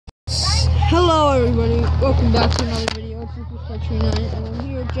Hello everybody, welcome back to another video. It's Superstar 29 and I'm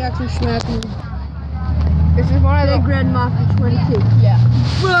here with Jackson Schmackman. This is one of the Big Red Mafia 22. Yeah.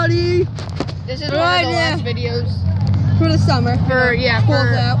 Buddy! This is one of the last videos for the summer. For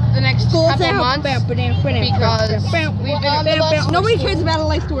the next couple months. Because we've been on the bus. Nobody cares about a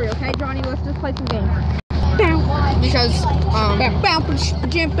life story, okay, Johnny? Let's just play some games. Because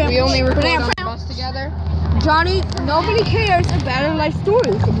we only record on the bus together. Johnny, nobody cares about our life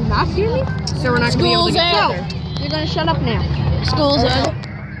stories. Did you not hear me? So we're not going to be able to get together. You're going to shut up now. School's out.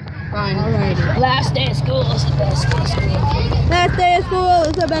 Fine. Alrighty. Last day of school is the best day of school. Last day of school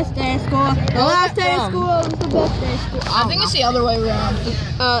is the best day of school. The last day of school is the best day of school. I think it's the other way around.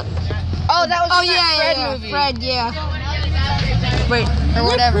 Oh, that was that Fred movie. Fred, yeah. Wait. Or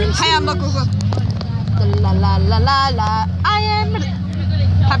whatever. Hey, look. La la la la la. I am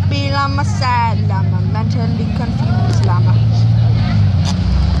happy llama, sad llama, mentally confused llama.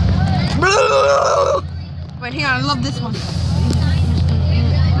 Wait, hang on, I love this one.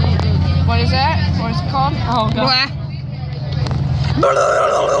 What is that? What is it called? Oh, God.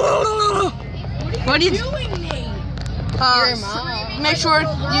 What are you doing, Nate? Make sure you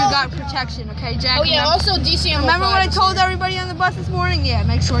got protection, okay, Jack? Oh, yeah, also DCM05. Remember what I told everybody on the bus this morning? Yeah,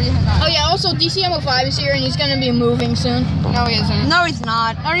 make sure you have. Oh, yeah, also DCM05 is here and he's going to be moving soon. No, he isn't. No, he's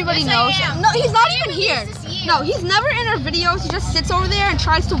not. Everybody knows. No, he's not even here. No, he's never in our videos. He just sits over there and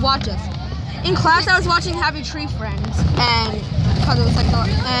tries to watch us. In class, I was watching Happy Tree Friends, and because it was like,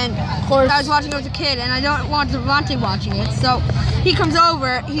 and I was watching it as a kid, and I don't want Devontae watching it. So he comes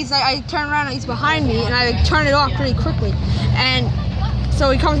over. He's like, I turn around and he's behind me, and I like, turn it off pretty quickly. And so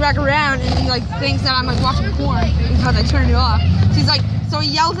he comes back around, and he like thinks that I'm like watching porn because I turned it off. So he's like, so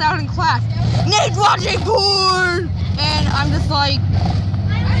he yells out in class, "Nate's watching porn!" And I'm just like,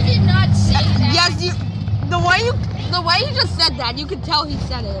 I did not say that. yes, you. The way you just said that, you could tell he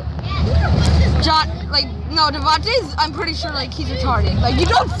said it. John, like, no, Devontae's, I'm pretty sure, like, he's retarded. Like, you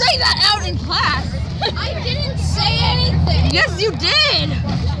don't say that out in class. I didn't say anything. Yes, you did.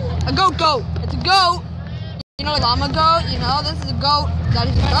 A goat. It's a goat. You know, a llama goat. You know, this is a goat. That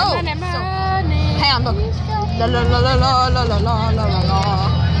is a goat. So, hang on, look. La la la la la la la la la la la.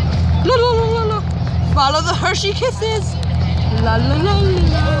 La la la la la. Follow the Hershey Kisses. La la la la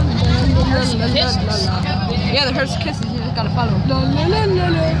la. Yeah, the Hershey Kisses. You just gotta follow. La la la la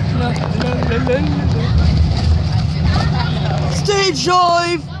la. Stage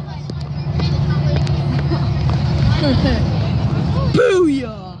dive.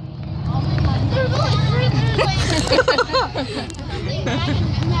 Booyah.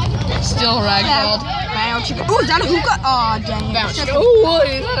 Still ragdolled. Oh, is that a hookah? Oh, dang it. Oh, is that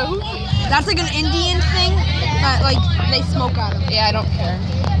a hookah? That's like an Indian thing that like they smoke out of. Yeah, I don't care.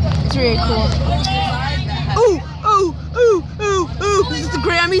 It's really cool. Ooh. Is this the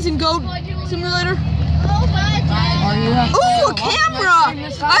Grammys and Goat Simulator? Ooh, a camera!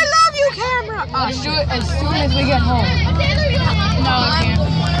 I love you, camera! Let's do it as soon as we get home. No, I can't.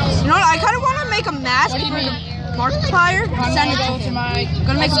 You know what? I kind of want to make a mask for the Markiplier and send it to him. I'm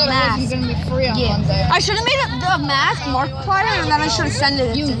gonna make a mask. It's gonna be free on Monday. I should have made a mask, Markiplier, and then I should have sent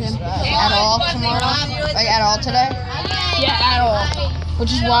it to him. At all tomorrow? Like at all today? Yeah, at all.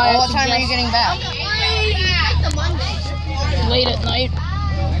 Which is why. What time are you getting back? Late at night.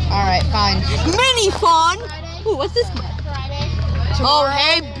 Alright, fine. Mini fun! Ooh, what's this? Oh,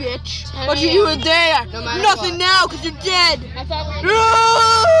 hey, bitch. What you doing there? Nothing now, because you're dead. I thought we were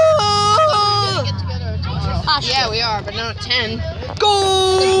get together at 12. Yeah, we are, but not at 10.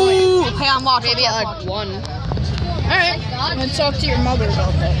 Go! Hey, I'm watching. Maybe at like 1. Alright. I'm going to talk to your mother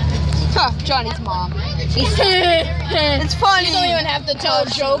about that. Huh, Johnny's mom. It's funny. You don't even have to tell a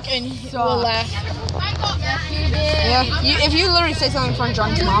joke and we'll laugh. Yeah, if you literally say something in front of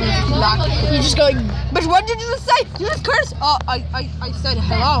Johnny's mom, you just go like, but what did you just say? You just cursed? Oh, I said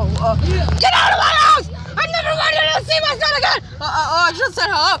hello. Get out of my house! I never wanted to see my son again! I just said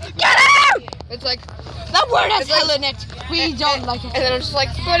hello. Get out! It's like, that word has hell in it. We don't like it. And then I'm just like,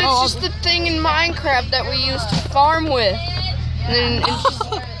 but it's just the thing in Minecraft that we used to farm with. And then it's just,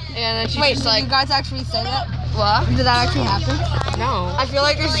 and then she's wait, just did like, you guys actually say that? What? Did that actually happen? No. I feel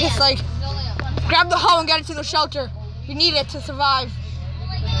like it's just like, grab the hoe and get it to the shelter. You need it to survive.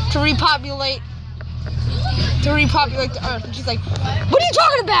 To repopulate the earth. And she's like, what are you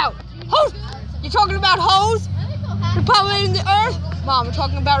talking about? Hoes? You're talking about hoes? Repopulating the earth? Mom, we're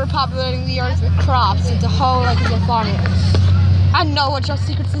talking about repopulating the earth with crops. It's a hoe like it's a farmer. I know what your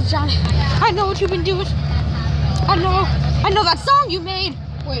secrets is, Johnny. I know what you've been doing. I know that song you made.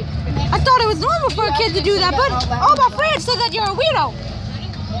 Wait. I thought it was normal for a kid to do that, but all my friends said that you're a weirdo.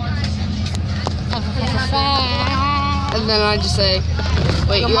 And then I just say,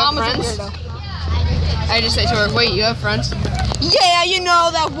 Wait, Your you have mom is a friends? weirdo. I just say to her, wait, you have friends? Yeah, you know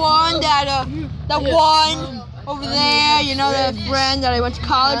that one one over there. You know that friend that I went to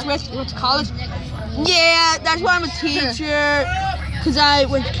college with. You went to college? Yeah, that's why I'm a teacher. Cause I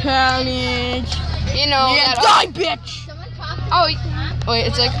went to college. You know Yeah, that. die, bitch. Oh, wait,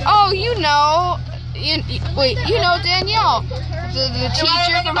 it's like, oh, you know Danielle, the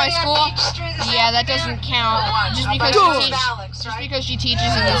teacher from my school. Yeah, that doesn't count. Just because she teaches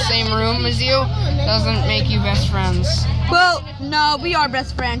in the same room as you doesn't make you best friends. Well, no, we are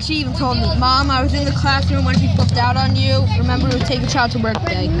best friends. She even told me, Mom, I was in the classroom when she flipped out on you. Remember, we would take a child to work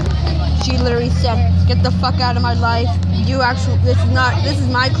day. She literally said, "Get the fuck out of my life. You actually, this is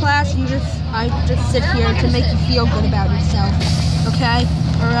my class. I just sit here to make you feel good about yourself. Okay?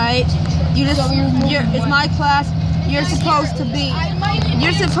 All right? It's my class. You're supposed to be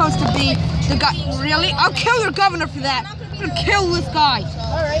the guy. Really? I'll kill your governor for that. I'm gonna kill this guy.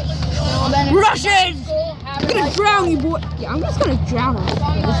 Russians! I'm gonna drown you, boy. Yeah, I'm just gonna drown her.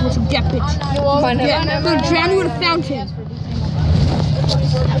 Yeah, this is what you get, bitch. Yeah, I'm gonna drown you in a fountain.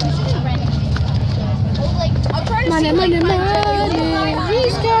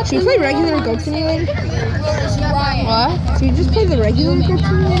 Should we play regular Goat Simulator? What? Should we just play the regular Goat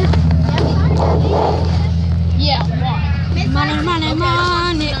Simulator? Yeah. Money.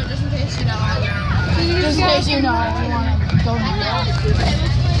 Just in case you know. Go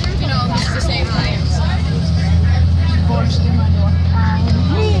It's the same height. in my door.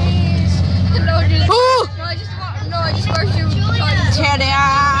 I just watched you.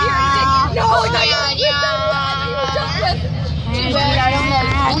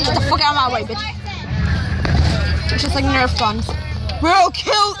 Get the fuck out of my way, bitch. It's just like Nerf guns. We'll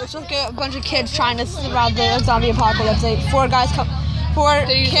kill. It's just like a bunch of kids trying to survive the zombie apocalypse. Like four kids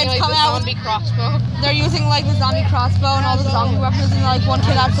come out. Zombie crossbow. They're using like the zombie crossbow and all the zombie weapons, and like one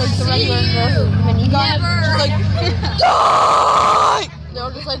kid has like the regular Nerf minigun. Just like die.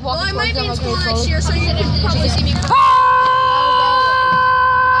 They're just like walking towards them like so you slowly. can probably see me.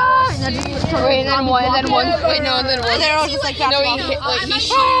 And then just Wait, and then one. Wait, no, and then one. they're all just like that. No, he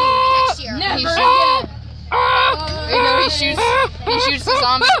shoots the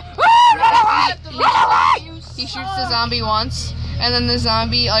zombie. He shoots the zombie once, and then the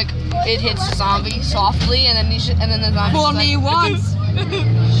zombie it hits the zombie softly, and then the zombie. Fool me once,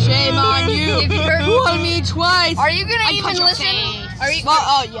 shame on you. Fool me twice. Are you gonna even listen? Are you?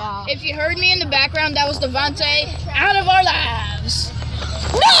 Oh yeah. If you heard me in the background, that was Devontae out of our lives.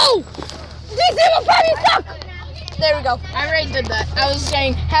 No! These evil parties suck! There we go. I already did that. I was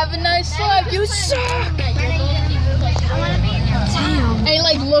saying, have a nice life. You suck. Damn. And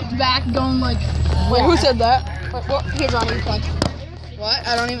he looked back, going like, Wait, who said that? What? Here, Johnny, you play. What?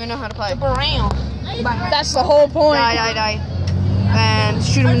 I don't even know how to play. that's the whole point. Die. And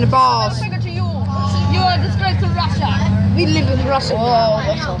shoot him in the balls. You are a disgrace to Russia. We live in Russia. Whoa,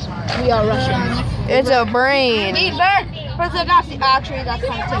 that's awesome. We are Russians. It's a brain. First, the Nazi. Actually, that's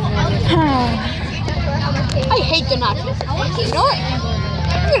kind of taking I hate the Nazis. You know what?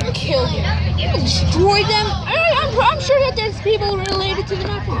 I'm gonna kill them. I'm gonna destroy them. I'm sure that there's people related to the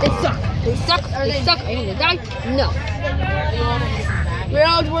Nazis. They suck. Are you gonna die? No.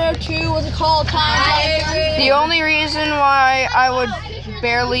 World War II was a call time. The only reason why I would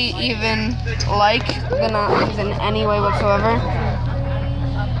barely even like the Nazis in any way whatsoever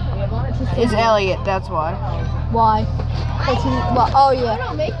is Elliot. That's why. Why? Oh yeah.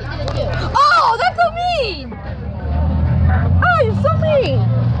 Oh, that's so mean. Oh, you're so mean.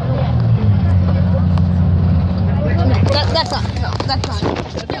 That's not.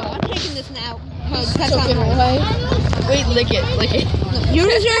 No, I'm taking this now. That's not right. Wait, lick it.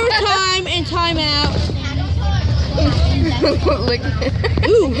 Use your time and time out. Lick it.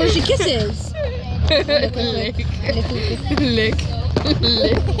 Ooh, Hershey Kisses. Lick.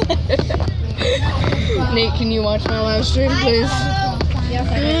 Nate, can you watch my live stream, please?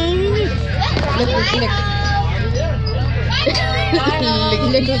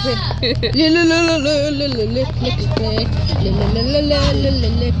 Lick.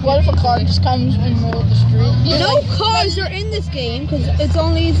 What if a car just comes in the middle of the street? No cars are in this game because it's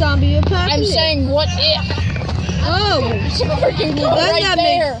only zombie apocalypse. I'm saying, what if? Oh, It's a freaking car then right that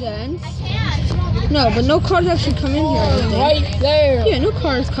there. makes sense. No, but no cars actually come in here. I think. Right there. Yeah, no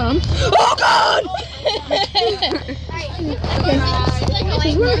cars come. Oh God!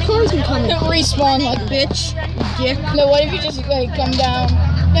 Okay. Where the cars can come in? Respawn like Bitch, dick. no. What if you just come down?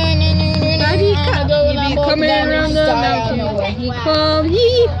 Coming around the mountain. He come,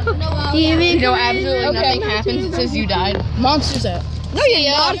 You know, absolutely nothing happens. It says you died. Monsters out. No,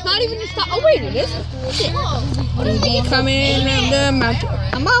 you're not. It's not even the stop. Oh, wait, it is. Shit. Coming up the mountain.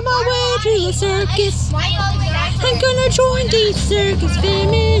 I'm on my way to the circus. I'm gonna join the circus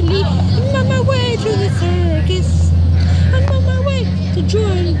family. I'm on my way to the circus. I'm on my way to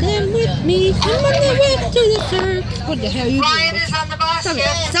join them with me. I'm on my way to the circus. What the hell are you doing? Is on the bus. Stop it.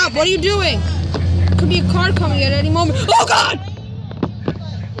 Stop. What are you doing? Could be a car coming at any moment. Oh, God!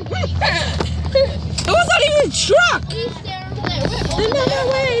 It was not even a truck! I'm on my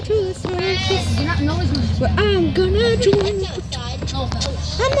way to the circus. Where I'm gonna join.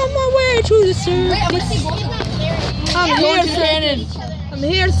 I'm on my way to the circus. I'm here, circus. I'm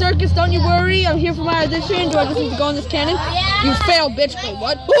here, circus. Don't you worry. I'm here for my audition. Do I just need to go in this cannon? You failed, bitch. Wait,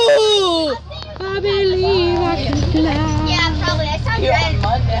 what? Ooh! I believe I can fly. Yeah, probably. I saw red.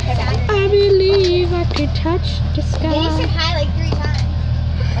 I believe I can touch the sky. He said hi like 3 times.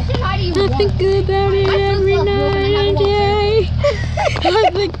 I said hi to you. I think about it every night and day. I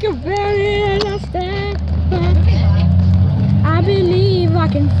think about it and I stand back. I believe I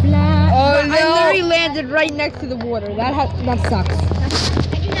can fly. Oh, no. I literally landed right next to the water. That sucks.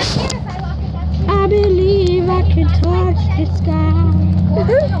 I believe I can touch the sky. I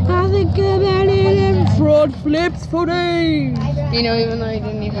think about it and front flips for days. You know, even though he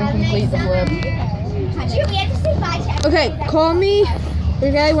didn't even complete the flip. Okay, call me.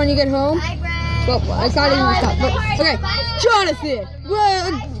 Okay, when you get home. Well, it's not even stop. But okay, Jonathan.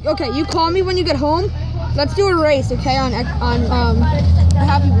 Well, okay, you call me when you get home. Let's do a race, okay? On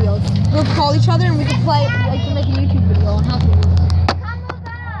Happy Wheels. We'll call each other and we can play. I can make a YouTube video on Happy Wheels.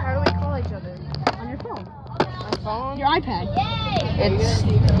 How do we call each other? On your phone. My phone? Your iPad. It's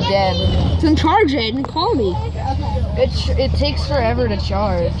dead. Then charge it and call me. It takes forever to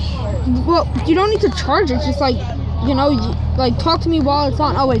charge. Well, you don't need to charge it. Just like, you know, like talk to me while it's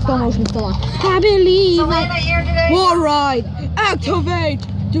on. Oh wait, slow motion's still on. I believe. War ride. Activate.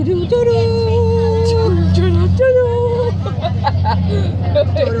 Do do do do.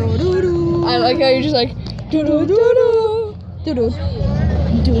 I like how you're just like do do do do do do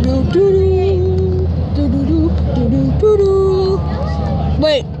do do do do do do do.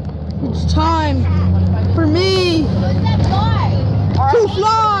 Wait, it's time for me to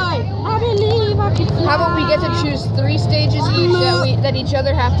fly. I believe I can fly. How about we get to choose 3 stages each that each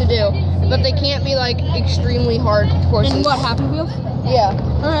other have to do, but they can't be like extremely hard courses. And what, Happy Wheels? Yeah.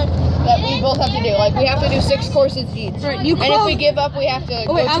 Alright. That we both have to do. Like we have to do 6 courses each. Alright, you and if we give up, we have to.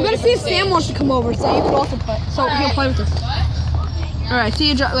 Oh wait, I'm gonna see if stage. Sam wants to come over, so you can also play. So he'll play with us. Alright,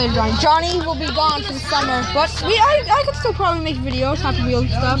 see you later, Johnny. Johnny will be gone for the summer, but I could still probably make videos, Happy Wheels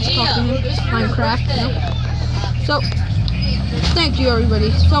and stuff, talk to him, Minecraft, you know. So, thank you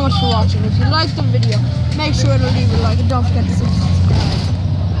everybody so much for watching. If you liked the video, make sure to leave a like and don't forget to subscribe.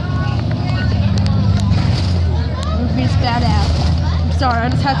 It would be badass. I'm sorry, I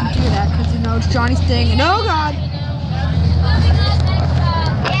just had to do that because, you know, it's Johnny's thing. And oh God!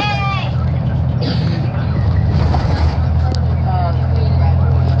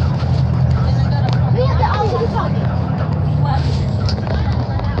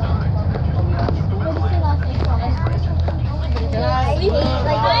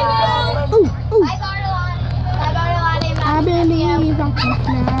 I believe I can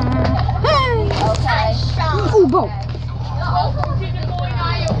fly. Hey! Ooh, boat. Oh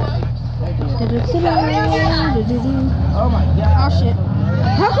shit.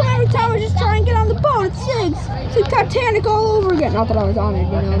 How come every time I just try and get on the boat, it sinks? It's like Titanic all over again. Not that I was on it,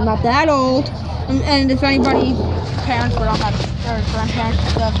 you know, I'm not that old. And if anybody, parents would all have, or grandparents and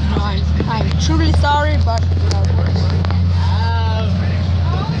stuff, you know, I'm truly sorry, but, you know.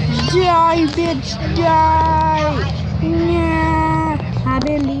 Die, bitch, die! Yeah, I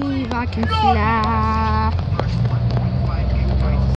believe I can fly.